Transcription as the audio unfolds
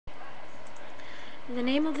The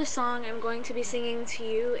name of the song I'm going to be singing to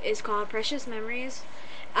you is called Precious Memories.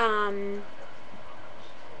 Um,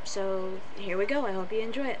 so here we go. I hope you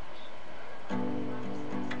enjoy it.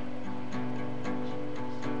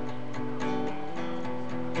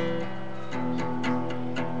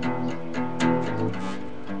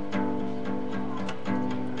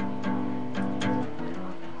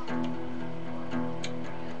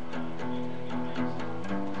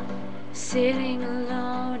 Sitting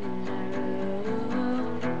alone in my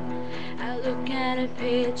room, I look at a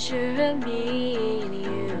picture of me and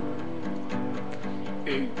you.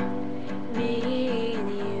 Me and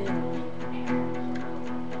you.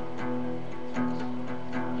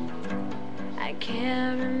 I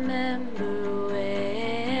can't remember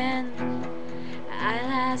when I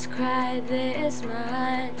last cried this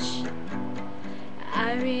much.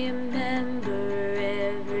 I remember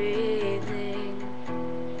everything,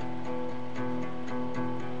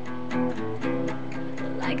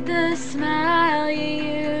 like the smile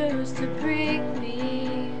you used to bring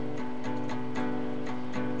me,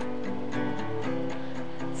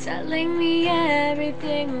 telling me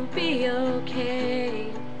everything will be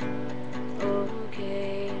okay,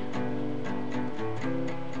 okay,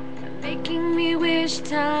 making me wish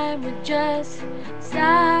time would just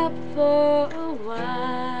stop for a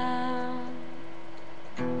while.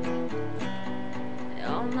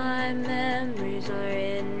 All my memories are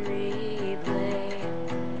in replay.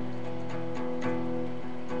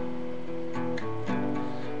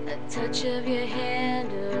 The touch of your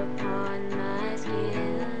hand upon my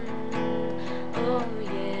skin, oh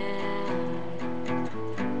yeah.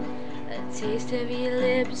 The taste of your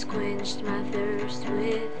lips quenched my thirst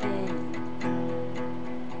within.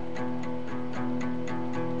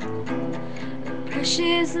 The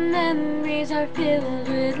precious memories are filled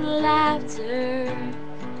with laughter.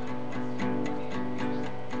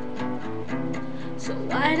 So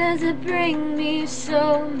why does it bring me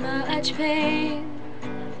so much pain?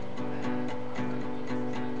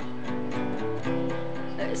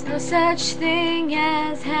 There's no such thing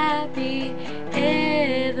as happy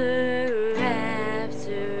ever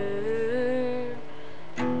after.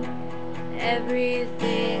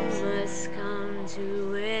 Everything must come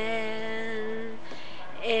to an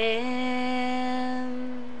end.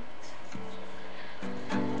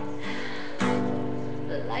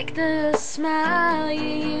 Like the smile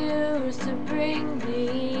you used to bring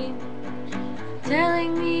me,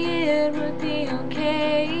 telling me it would be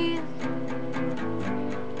okay,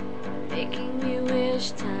 making me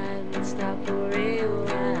wish time would stop for a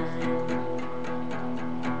while.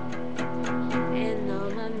 And all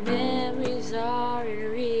my memories are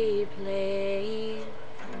in replay.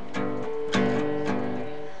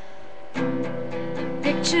 The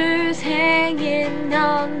pictures hanging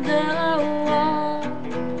on the wall,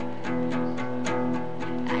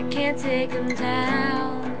 I can't take them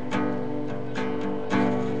down,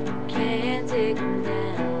 can't take them down.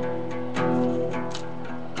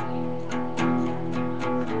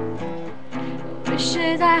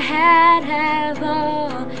 Wishes I had have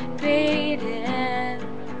all faded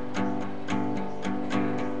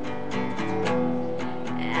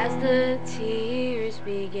as the tears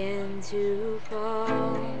begin to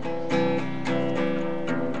fall.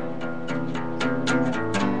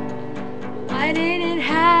 Why did it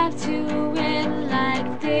have to end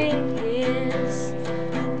like this,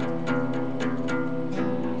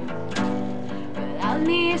 without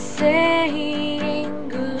me saying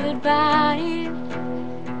goodbye?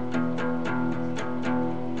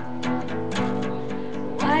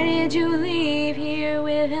 Why did you leave here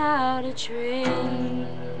without a trace,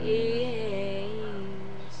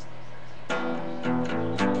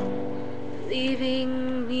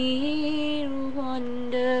 leaving me to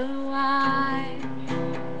wonder why?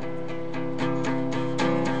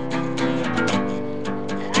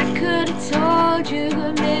 I could have told you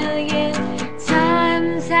a million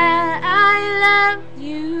times that I love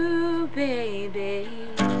you, baby,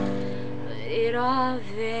 but it all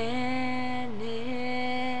vanished.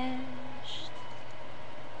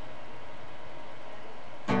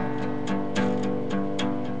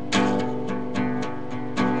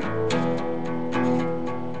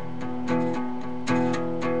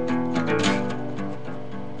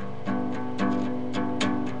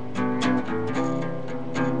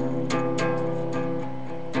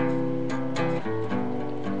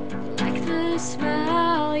 Like the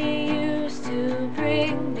smile you used to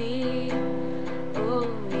bring me, oh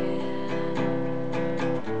yeah,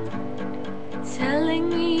 telling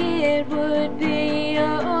me it would be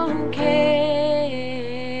okay,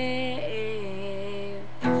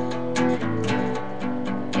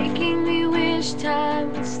 making me wish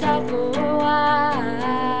time would stop for a while.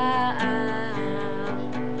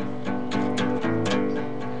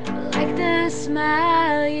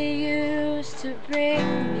 smile you used to bring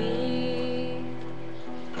me.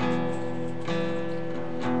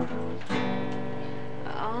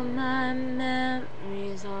 All my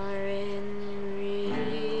memories are